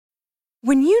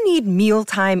When you need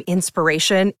mealtime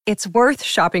inspiration, it's worth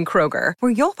shopping Kroger,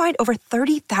 where you'll find over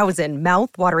 30,000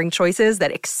 mouth-watering choices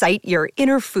that excite your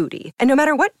inner foodie. And no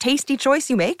matter what tasty choice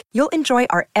you make, you'll enjoy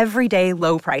our everyday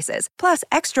low prices, plus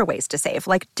extra ways to save,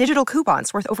 like digital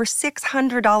coupons worth over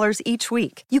 $600 each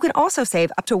week. You can also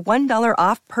save up to $1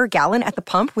 off per gallon at the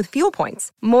pump with fuel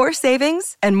points. More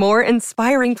savings and more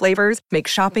inspiring flavors make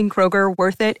shopping Kroger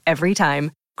worth it every time.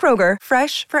 Kroger,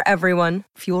 fresh for everyone.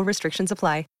 Fuel restrictions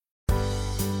apply.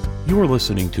 You are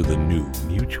listening to the new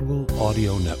Mutual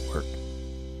Audio Network.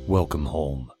 Welcome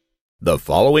home. The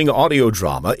following audio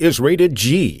drama is rated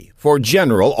G for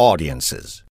general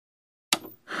audiences.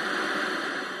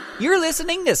 You're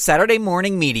listening to Saturday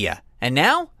Morning Media. And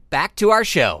now, back to our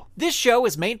show. This show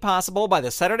is made possible by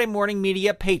the Saturday Morning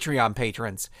Media Patreon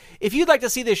patrons. If you'd like to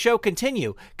see the show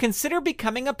continue, consider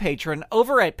becoming a patron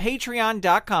over at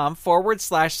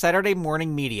patreon.com/Saturday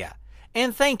Morning Media.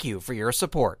 And thank you for your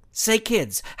support. Say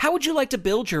kids, how would you like to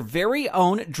build your very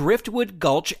own Driftwood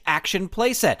Gulch action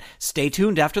playset? Stay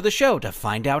tuned after the show to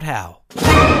find out how.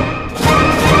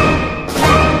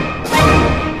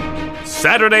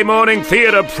 Saturday Morning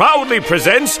Theater proudly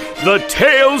presents The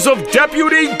Tales of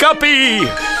Deputy Guppy.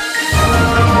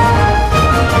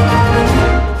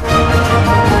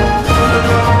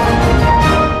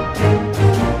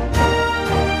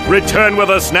 Return with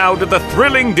us now to the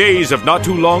thrilling days of not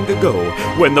too long ago,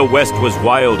 when the West was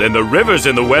wild and the rivers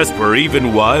in the West were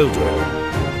even wilder.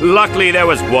 Luckily, there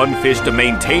was one fish to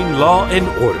maintain law and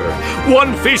order,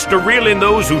 one fish to reel in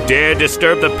those who dare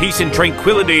disturb the peace and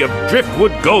tranquility of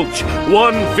Driftwood Gulch,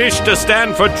 one fish to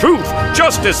stand for truth,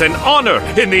 justice, and honor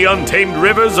in the untamed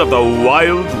rivers of the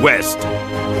Wild West.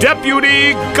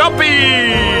 Deputy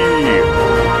Guppy!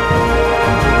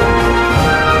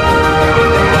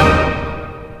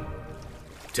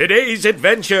 Today's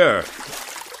adventure,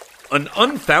 an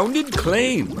unfounded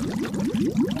claim.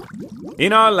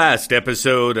 In our last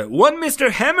episode, one Mr.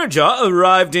 Hammerjaw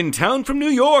arrived in town from New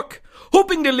York,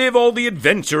 hoping to live all the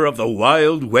adventure of the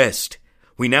Wild West.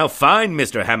 We now find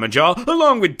Mr. Hammerjaw,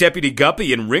 along with Deputy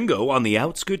Guppy and Ringo, on the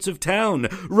outskirts of town,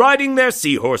 riding their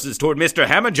seahorses toward Mr.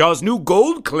 Hammerjaw's new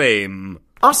gold claim.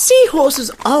 Are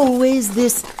seahorses always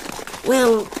this,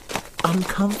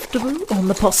 uncomfortable on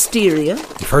the posterior?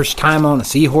 First time on a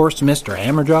seahorse, Mr.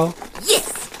 Hammerjaw? Yes,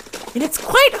 and it's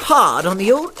quite hard on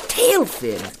the old tail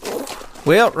fin.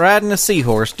 Well, riding a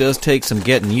seahorse does take some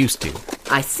getting used to.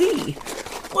 I see.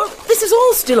 Well, this is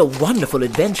all still a wonderful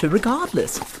adventure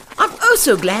regardless. I'm oh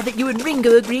so glad that you and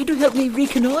Ringo agreed to help me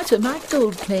reconnoiter my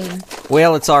gold claim.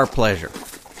 Well, it's our pleasure.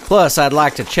 Plus, I'd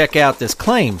like to check out this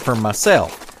claim for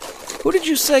myself. Who did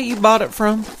you say you bought it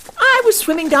from? I was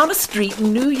swimming down a street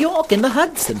in New York in the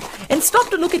Hudson and stopped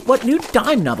to look at what new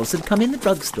dime novels had come in the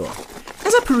drugstore.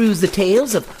 As I perused the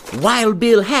tales of Wild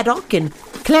Bill Haddock and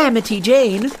Calamity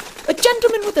Jane, a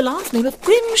gentleman with the last name of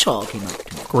Grimshaw came up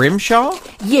to me. Grimshaw?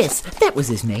 Yes, that was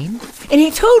his name. And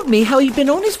he told me how he'd been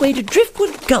on his way to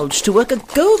Driftwood Gulch to work a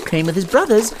gold claim with his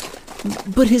brothers,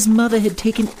 but his mother had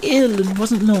taken ill and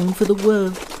wasn't long for the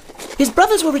world. His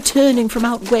brothers were returning from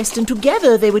out west, and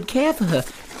together they would care for her,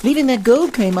 leaving their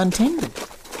gold claim untended.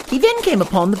 He then came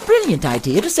upon the brilliant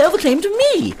idea to sell the claim to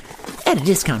me, at a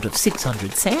discount of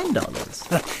 $600 sand dollars.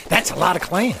 That's a lot of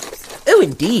clams. Oh,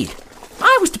 indeed.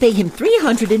 I was to pay him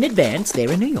 $300 in advance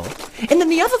there in New York, and then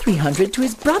the other $300 to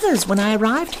his brothers when I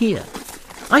arrived here.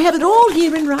 I have it all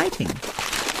here in writing,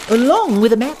 along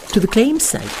with a map to the claim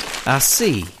site. I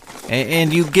see.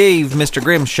 And you gave Mr.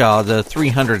 Grimshaw the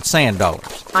 $300 sand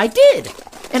dollars. I did,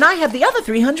 and I have the other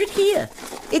 $300 here.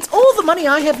 It's all the money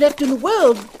I have left in the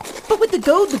world, but with the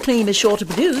gold the claim is sure to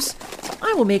produce,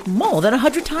 I will make more than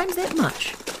 100 times that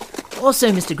much. Or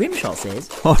so Mr. Grimshaw says.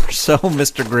 Or so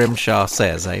Mr. Grimshaw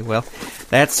says, eh? Well,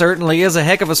 that certainly is a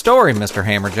heck of a story, Mr.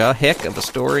 Hammerjaw. Heck of a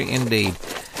story indeed.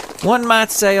 One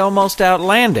might say almost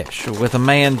outlandish, with a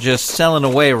man just selling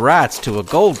away rights to a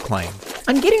gold claim.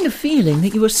 I'm getting the feeling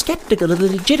that you are skeptical of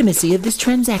the legitimacy of this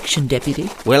transaction, Deputy.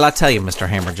 Well, I tell you, Mr.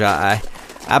 Hammerjaw,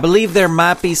 I believe there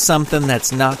might be something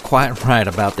that's not quite right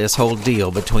about this whole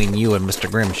deal between you and Mr.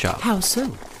 Grimshaw. How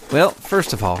so? Well,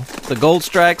 first of all, the gold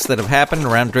strikes that have happened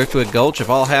around Driftwood Gulch have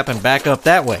all happened back up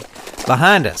that way,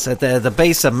 behind us, at the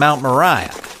base of Mount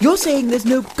Moriah. You're saying there's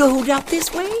no gold out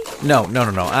this way? No.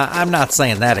 I'm not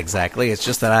saying that exactly. It's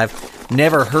just that I've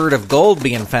never heard of gold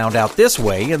being found out this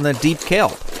way in the deep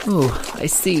kelp. Oh, I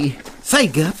see. Say,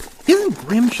 Gup, isn't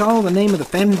Grimshaw the name of the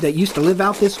family that used to live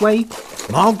out this way?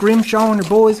 Ma Grimshaw and her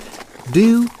boys,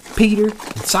 Dew, Peter,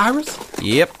 and Cyrus?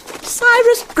 Yep.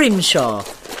 Cyrus Grimshaw.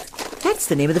 That's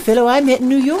the name of the fellow I met in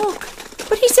New York.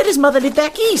 But he said his mother lived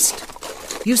back east.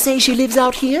 You say she lives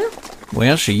out here?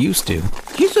 Well, she used to.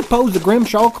 You suppose the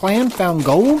Grimshaw clan found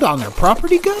gold on their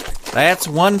property, Gup? That's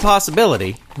one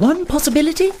possibility. One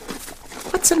possibility?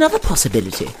 What's another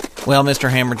possibility? Well, Mr.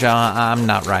 Hammerjaw, I'm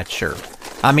not right sure.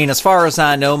 I mean, as far as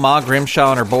I know, Ma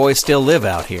Grimshaw and her boys still live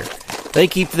out here. They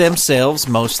keep to themselves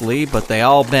mostly, but they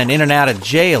all been in and out of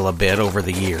jail a bit over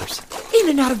the years.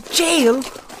 In and out of jail?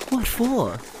 What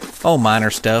for? Oh, minor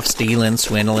stuff, stealing,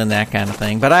 swindling, that kind of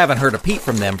thing. But I haven't heard a peep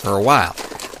from them for a while.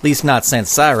 At least not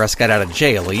since Cyrus got out of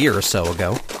jail a year or so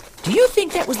ago. Do you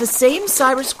think that was the same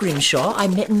Cyrus Grimshaw I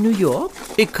met in New York?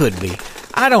 It could be.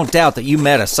 I don't doubt that you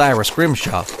met a Cyrus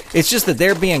Grimshaw. It's just that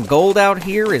there being gold out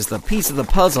here is the piece of the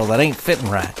puzzle that ain't fitting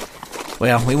right.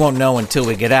 Well, we won't know until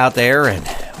we get out there, and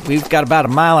we've got about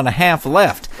 1.5 miles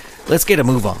left. Let's get a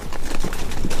move on.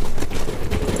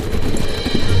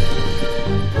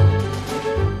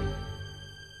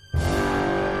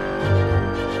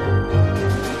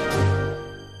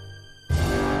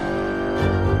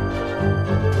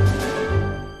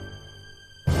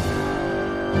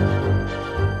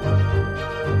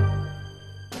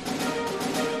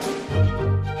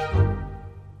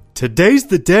 Today's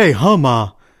the day, huh,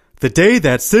 Ma? The day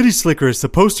that City Slicker is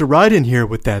supposed to ride in here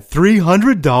with that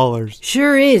 $300.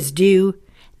 Sure is, Dew.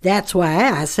 That's why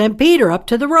I sent Peter up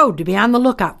to the road to be on the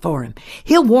lookout for him.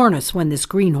 He'll warn us when this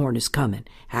greenhorn is coming.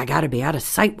 I gotta be out of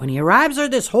sight when he arrives or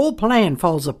this whole plan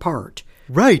falls apart.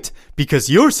 Right, because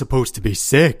you're supposed to be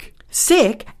sick.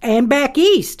 Sick and back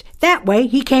east. That way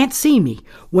he can't see me.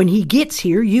 When he gets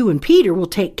here, you and Peter will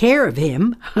take care of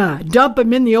him, dump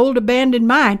him in the old abandoned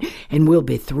mine, and we'll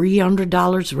be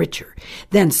 $300 richer.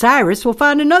 Then Cyrus will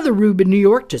find another Rube in New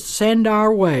York to send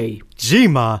our way. Gee,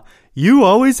 Ma, you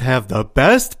always have the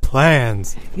best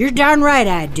plans. You're darn right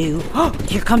I do. Oh,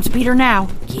 here comes Peter now.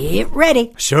 Get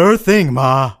ready. Sure thing,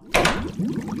 Ma.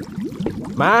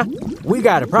 Ma, we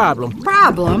got a problem.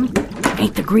 Problem?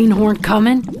 Ain't the greenhorn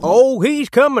coming? Oh, he's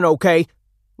coming, okay.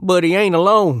 But he ain't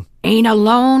alone. Ain't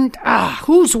alone?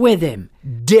 Who's with him?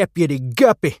 Deputy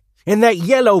Guppy and that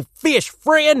yellow fish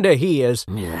friend of his.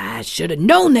 I should have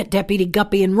known that Deputy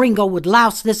Guppy and Ringo would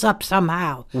louse this up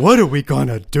somehow. What are we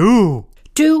gonna do?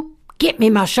 Get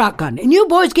me my shotgun, and you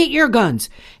boys get your guns.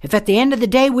 If at the end of the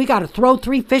day we gotta throw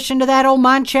 3 fish into that old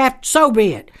mine shaft, so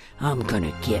be it. I'm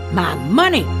gonna get my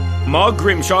money. Ma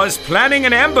Grimshaw is planning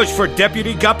an ambush for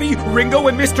Deputy Guppy, Ringo,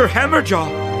 and Mr.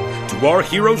 Hammerjaw. Do our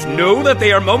heroes know that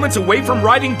they are moments away from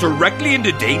riding directly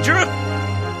into danger?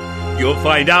 You'll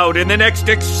find out in the next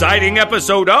exciting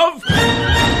episode of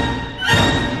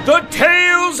The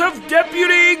Tales of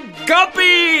Deputy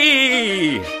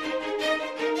Guppy!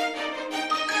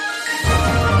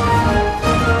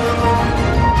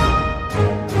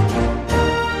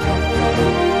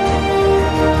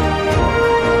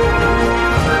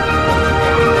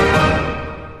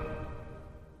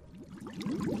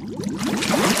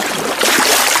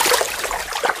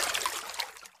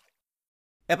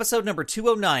 Episode number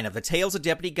 209 of The Tales of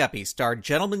Deputy Guppy starred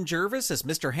Gentleman Jervis as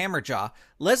Mr. Hammerjaw,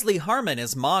 Leslie Harmon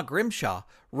as Ma Grimshaw,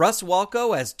 Russ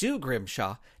Walco as Dew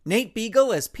Grimshaw, Nate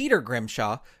Beagle as Peter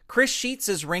Grimshaw, Chris Sheets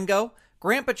as Ringo,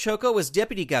 Grant Pachoco as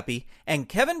Deputy Guppy, and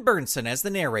Kevin Burnson as the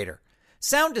narrator.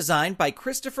 Sound designed by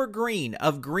Christopher Green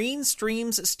of Green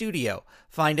Streams Studio.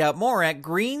 Find out more at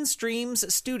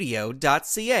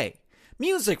greenstreamsstudio.ca.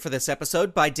 Music for this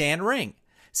episode by Dan Ring.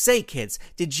 Say, kids,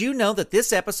 did you know that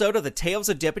this episode of The Tales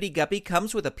of Deputy Guppy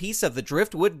comes with a piece of the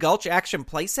Driftwood Gulch action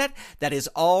playset that is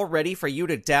all ready for you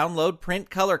to download, print,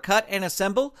 color, cut, and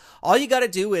assemble? All you gotta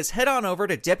do is head on over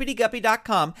to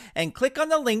DeputyGuppy.com and click on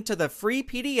the link to the free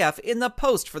PDF in the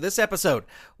post for this episode.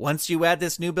 Once you add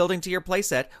this new building to your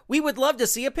playset, we would love to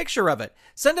see a picture of it.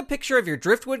 Send a picture of your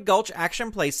Driftwood Gulch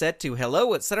action playset to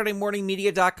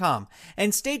hello@SaturdayMorningMedia.com.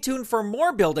 And stay tuned for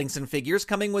more buildings and figures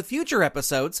coming with future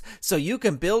episodes so you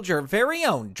can build your very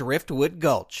own Driftwood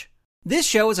Gulch. This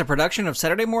show is a production of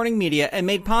Saturday Morning Media and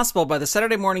made possible by the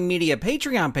Saturday Morning Media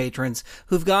Patreon patrons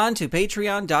who've gone to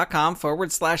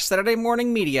patreon.com/Saturday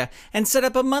Morning Media and set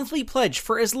up a monthly pledge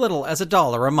for as little as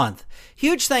 $1 a month.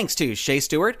 Huge thanks to Shay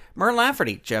Stewart, Myrn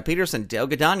Lafferty, Jeff Peterson, Dale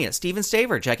Gadania, Stephen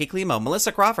Staver, Jackie Klimo,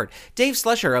 Melissa Crawford, Dave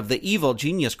Slusher of the Evil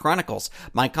Genius Chronicles,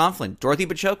 Mike Conflin, Dorothy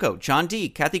Pachoco, John D.,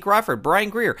 Kathy Crawford, Brian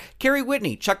Greer, Carrie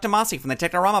Whitney, Chuck Tomasi from the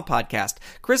Technorama Podcast,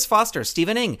 Chris Foster,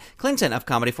 Stephen Ing, Clinton of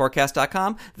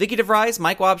ComedyForecast.com, Vicky DeVries, Rise,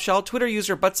 Mike Wobschall, Twitter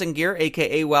user Buttsandgear,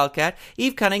 a.k.a. Wildcat,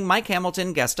 Eve Cunning, Mike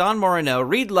Hamilton, Gaston Moreno,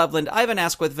 Reed Loveland, Ivan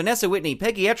Asquith, Vanessa Whitney,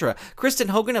 Peggy Etra, Kristen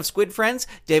Hogan of Squid Friends,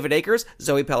 David Akers,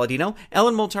 Zoe Palladino,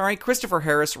 Ellen Multari, Christopher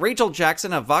Harris, Rachel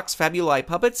Jackson of Vox Fabuli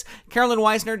Puppets, Carolyn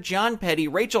Weisner, John Petty,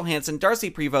 Rachel Hansen, Darcy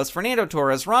Prevost, Fernando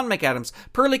Torres, Ron McAdams,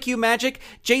 Pearly Q Magic,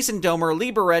 Jason Domer,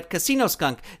 Lee Barrett, Casino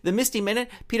Skunk, The Misty Minute,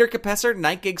 Peter Capesser,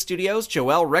 Night Gig Studios,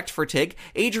 Joelle Rechtfertig,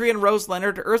 Adrian Rose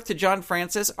Leonard, Earth to John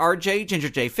Francis, RJ, Ginger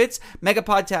J. Fitz,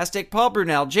 Megapodtastic, Paul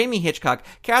Brunel, Jamie Hitchcock,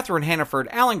 Catherine Hannaford,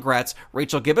 Alan Gratz,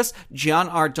 Rachel Gibbous, John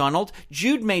R. Donald,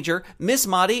 Jude Major, Miss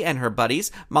Maudie and her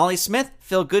buddies, Molly Smith,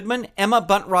 Phil Goodman, Emma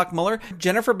Buntrock Muller,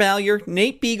 Jennifer Ballier,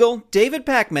 Nate Beagle, David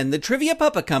Packman, the Trivia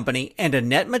Puppet Company, and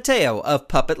Annette Mateo of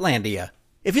Puppetlandia.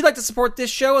 If you'd like to support this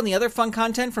show and the other fun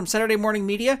content from Saturday Morning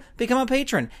Media, become a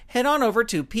patron. Head on over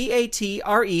to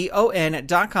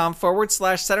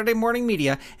patreon.com/Saturday Morning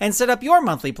Media and set up your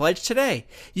monthly pledge today.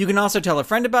 You can also tell a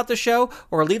friend about the show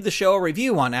or leave the show a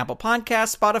review on Apple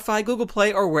Podcasts, Spotify, Google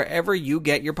Play, or wherever you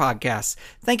get your podcasts.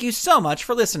 Thank you so much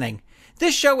for listening.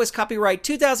 This show is copyright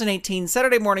 2018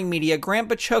 Saturday Morning Media, Grant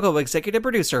Bachogo, executive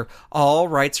producer, all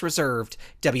rights reserved.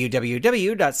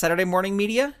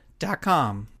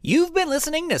 www.SaturdayMorningMedia.com. You've been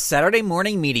listening to Saturday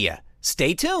Morning Media.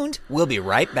 Stay tuned. We'll be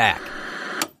right back.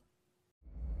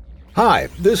 Hi,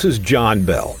 this is John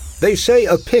Bell. They say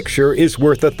a picture is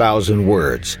worth 1,000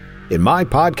 words. In my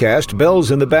podcast,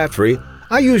 Bells in the Battery,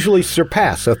 I usually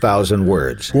surpass 1,000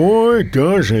 words. Boy,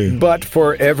 does he. But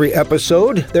for every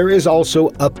episode, there is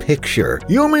also a picture.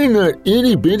 You mean that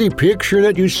itty-bitty picture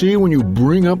that you see when you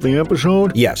bring up the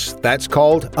episode? Yes, that's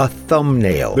called a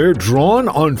thumbnail. They're drawn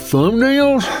on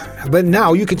thumbnails? But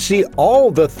now you can see all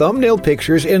the thumbnail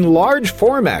pictures in large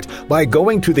format by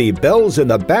going to the Bells in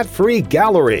the Bat Free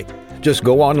gallery. Just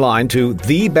go online to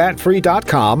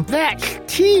thebatfree.com. That's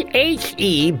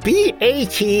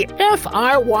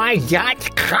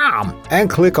TheBatFry.com. And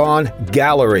click on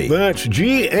Gallery. That's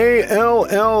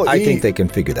Galle. I think they can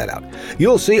figure that out.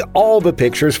 You'll see all the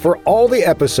pictures for all the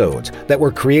episodes that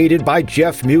were created by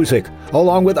Jeff Music,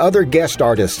 along with other guest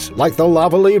artists like the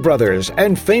Lavalley Brothers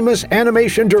and famous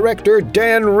animation director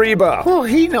Dan Reba. Well,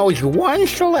 he knows one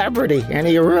celebrity, and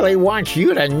he really wants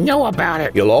you to know about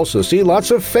it. You'll also see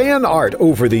lots of fan art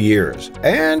over the years,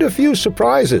 and a few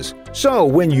surprises. So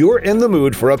when you're in the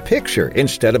mood for a picture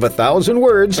instead of 1,000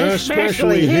 words,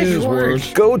 especially his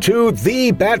words, go to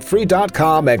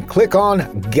thebatfree.com and click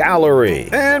on Gallery.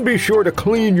 And be sure to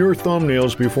clean your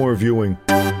thumbnails before viewing.